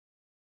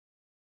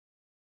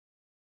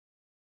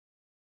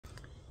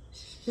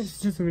This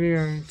is just a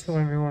video to tell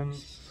everyone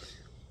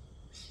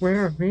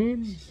where I've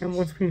been and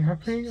what's been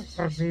happening.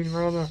 I've been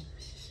rather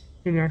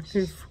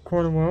inactive for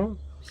quite a while,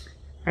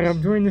 and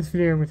I'm doing this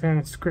video without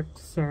a script,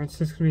 so it's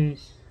just going to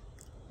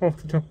be off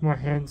the top of my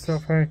head. So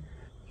if I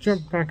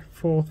jump back and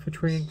forth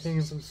between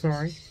things, I'm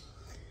sorry.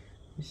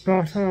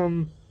 But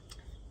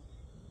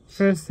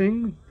first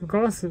thing, the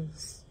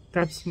glasses.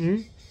 That's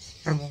new,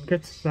 and we'll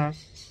get to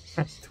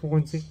that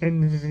towards the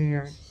end of the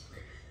video.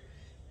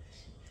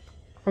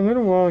 A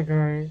little while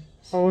ago,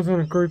 I was on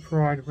a group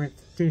ride with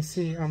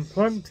DC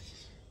Unplugged.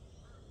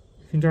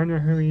 If you don't know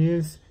who he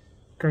is,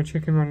 go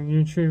check him out on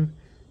YouTube.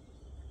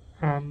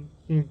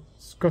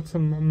 He's got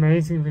some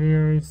amazing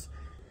videos.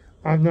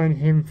 I've known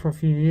him for a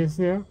few years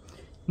now.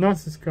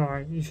 Nicest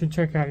guy, you should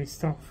check out his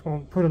stuff.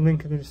 I'll put a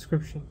link in the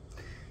description.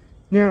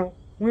 Now,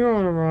 we were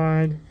on a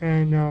ride,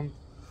 and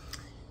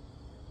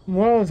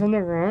while I was on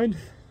that ride,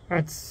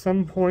 at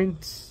some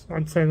point,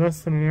 I'd say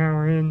less than an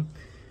hour in,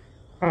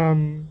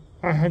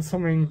 I had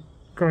something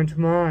go into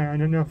my eye. I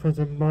don't know if it was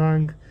a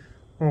bug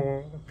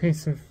or a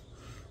piece of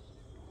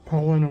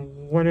pollen or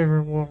whatever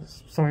it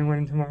was. Something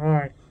went into my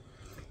eye,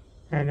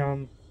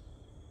 and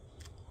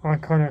I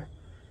kind of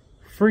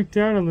freaked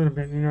out a little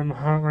bit. You know, my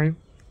heart rate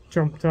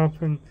jumped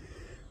up, and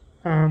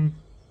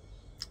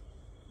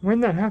when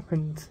that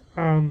happened,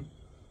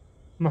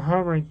 my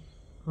heart rate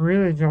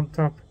really jumped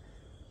up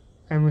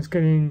and was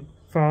getting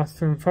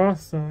faster and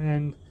faster,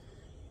 and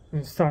it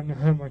was starting to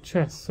hurt my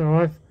chest. So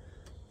I've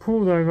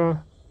pulled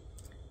over,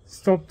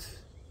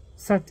 stopped,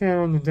 sat down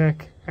on the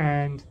deck,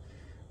 and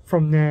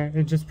from there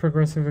it just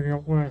progressively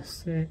got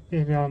worse.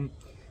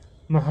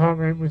 My heart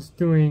rate was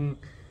doing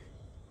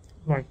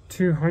like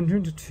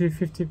 200 to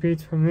 250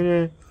 beats per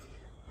minute.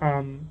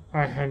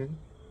 I had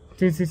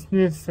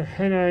dizziness, a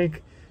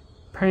headache,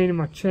 pain in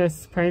my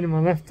chest, pain in my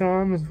left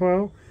arm as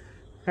well,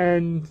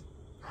 and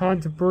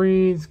hard to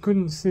breathe,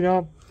 couldn't sit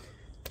up.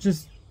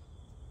 Just,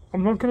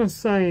 I'm not going to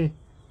say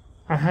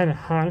I had a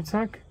heart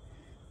attack,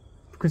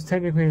 because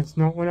technically it's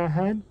not what I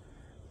had,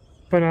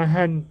 but I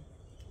had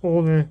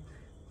all the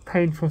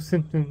painful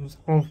symptoms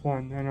of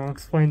one, and I'll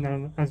explain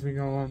that as we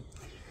go on.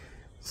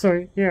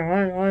 So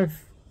yeah,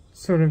 I've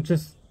sort of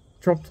just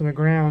dropped to the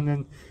ground,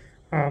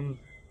 and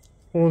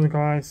all the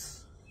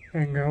guys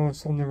and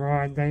girls on the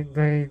ride,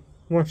 they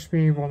watched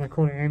me while they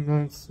called an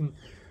ambulance, and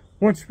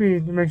watched me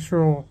to make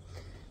sure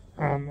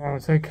I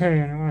was okay.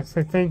 And I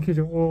say thank you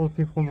to all the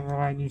people on the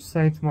ride. You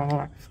saved my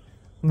life.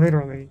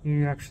 Literally,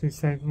 you actually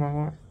saved my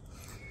life.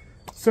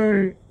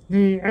 So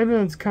the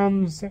ambulance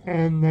comes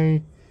and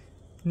they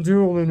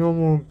do all the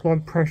normal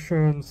blood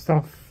pressure and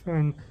stuff,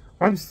 and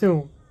I'm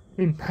still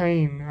in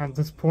pain at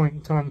this point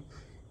in time.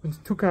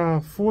 It took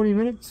 40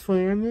 minutes for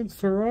the ambulance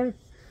to arrive.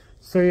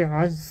 So yeah,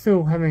 I was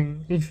still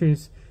having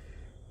issues.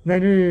 They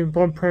do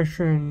blood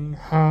pressure and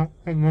heart,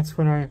 and that's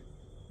when I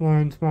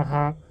learned my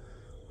heart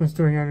was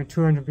doing over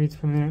 200 beats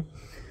per minute.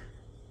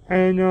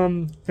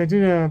 And they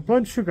did a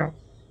blood sugar,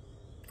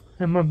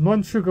 and my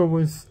blood sugar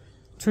was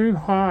too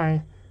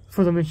high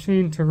for the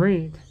machine to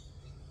read.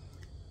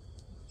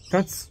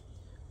 That's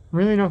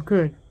really not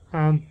good.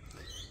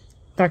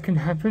 That can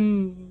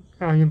happen.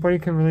 Your body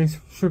can release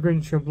sugar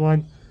into your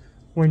blood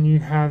when you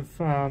have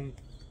a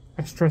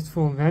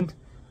stressful event,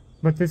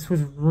 but this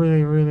was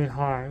really, really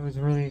high. It was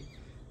really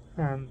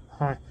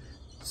high.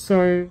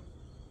 So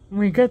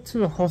we get to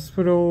the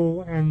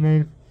hospital, and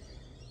they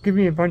give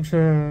me a bunch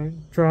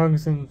of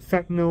drugs and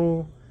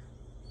fentanyl.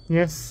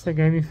 Yes, they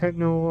gave me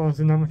fentanyl. I was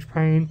in that much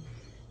pain.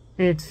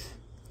 It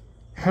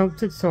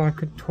helped it so I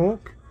could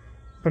talk,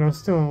 but I was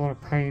still in a lot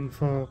of pain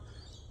for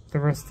the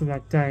rest of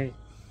that day.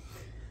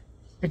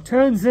 It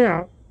turns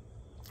out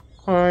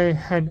I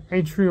had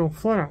atrial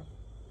flutter,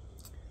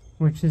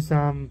 which is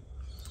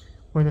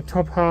where the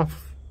top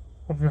half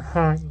of your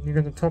heart, you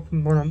got the top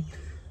and bottom,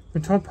 the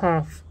top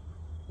half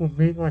will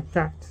beat like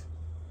that,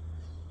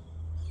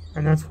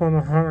 and that's why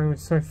my heart rate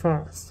was so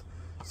fast.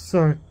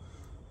 So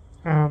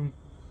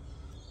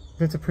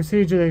there's a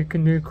procedure they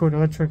can do called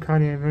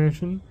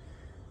electrocardioversion,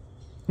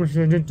 which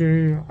they did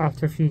do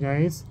after a few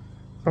days.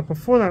 But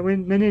before that, they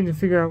needed to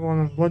figure out why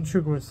my blood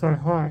sugar was so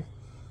high.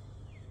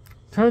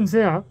 Turns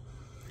out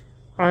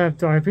I have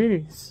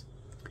diabetes,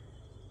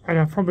 and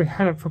I've probably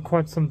had it for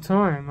quite some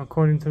time,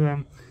 according to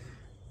them.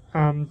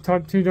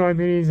 Type 2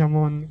 diabetes, I'm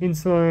on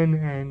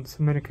insulin and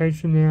some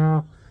medication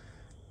now.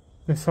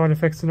 The side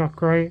effects are not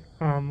great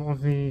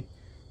of the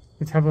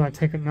tablet I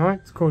take at night.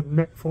 It's called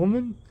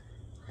metformin,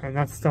 and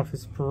that stuff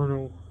is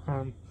brutal.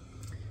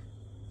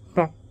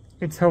 But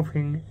it's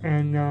helping,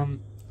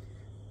 and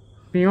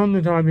beyond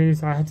the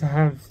diabetes, I had to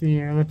have the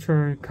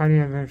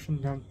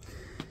electrocardioversion done.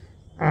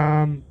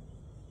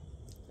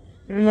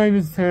 In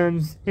layman's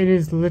terms, it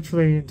is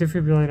literally a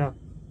defibrillator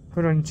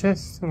put on your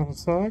chest and on the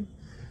side,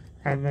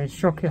 and they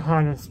shock your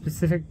heart at a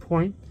specific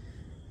point,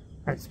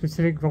 at a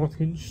specific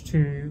voltage,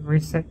 to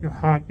reset your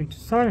heart into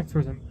sinus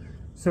rhythm.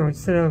 So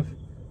instead of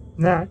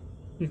that,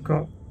 you've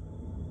got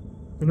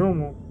the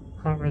normal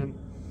heart rhythm.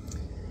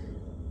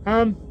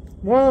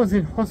 While I was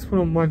in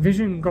hospital, my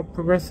vision got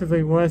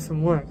progressively worse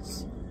and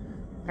worse,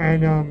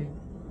 and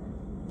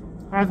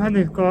I've had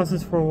these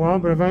glasses for a while,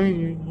 but I've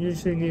only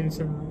usually needed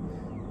to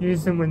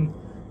use them when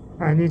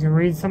I need to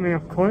read something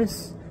up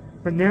close.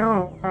 But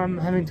now I'm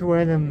having to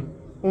wear them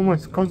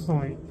almost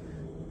constantly.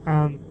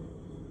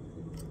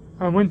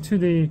 I went to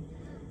the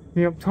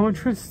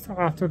optometrist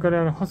after I got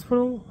out of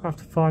hospital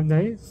after 5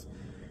 days,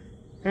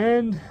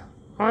 and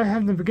I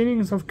have the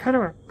beginnings of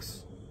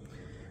cataracts.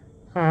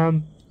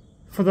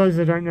 For those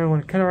that don't know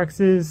what cataracts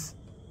is,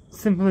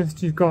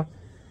 simplest, you've got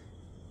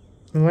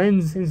the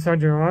lens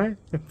inside your eye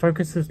that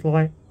focuses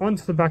light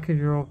onto the back of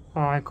your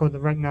eye called the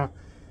retina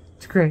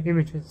to create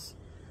images.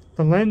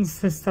 The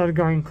lens has started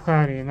going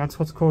cloudy, and that's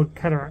what's called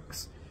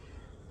cataracts.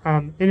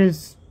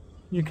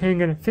 You can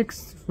get it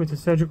fixed with a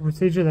surgical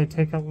procedure. They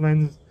take out the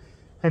lens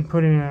and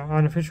put in an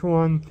artificial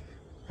one,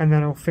 and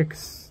that'll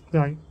fix,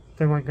 like,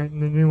 they won't get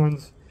the new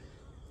ones.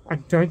 I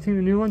don't think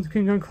the new ones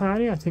can go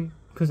cloudy. I think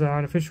because they're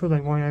artificial, they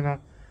won't ever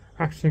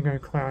actually go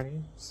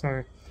cloudy.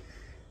 So,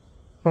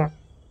 but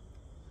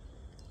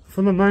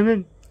for the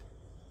moment,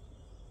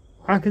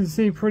 I can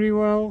see pretty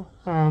well,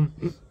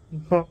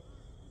 but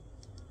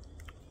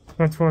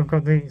that's why I've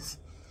got these.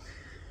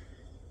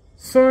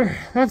 So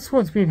that's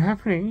what's been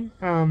happening.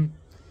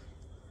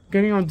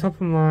 Getting on top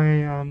of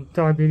my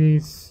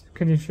diabetes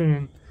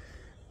condition,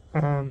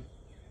 and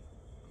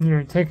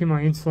taking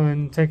my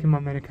insulin, taking my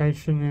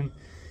medication, and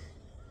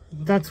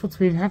that's what's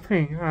been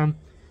happening.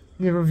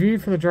 The review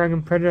for the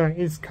Dragon Predator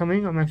is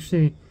coming. I'm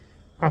actually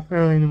up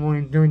early in the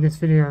morning doing this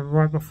video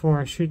right before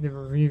I shoot the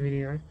review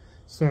video,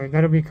 so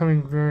that'll be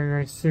coming very,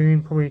 very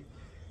soon, probably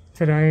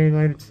today,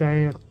 later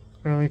today, or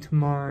early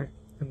tomorrow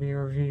there'll be a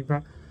review.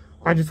 But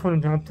I just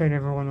wanted to update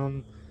everyone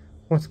on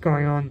what's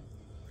going on.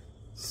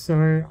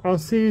 So I'll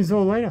see you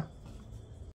all later.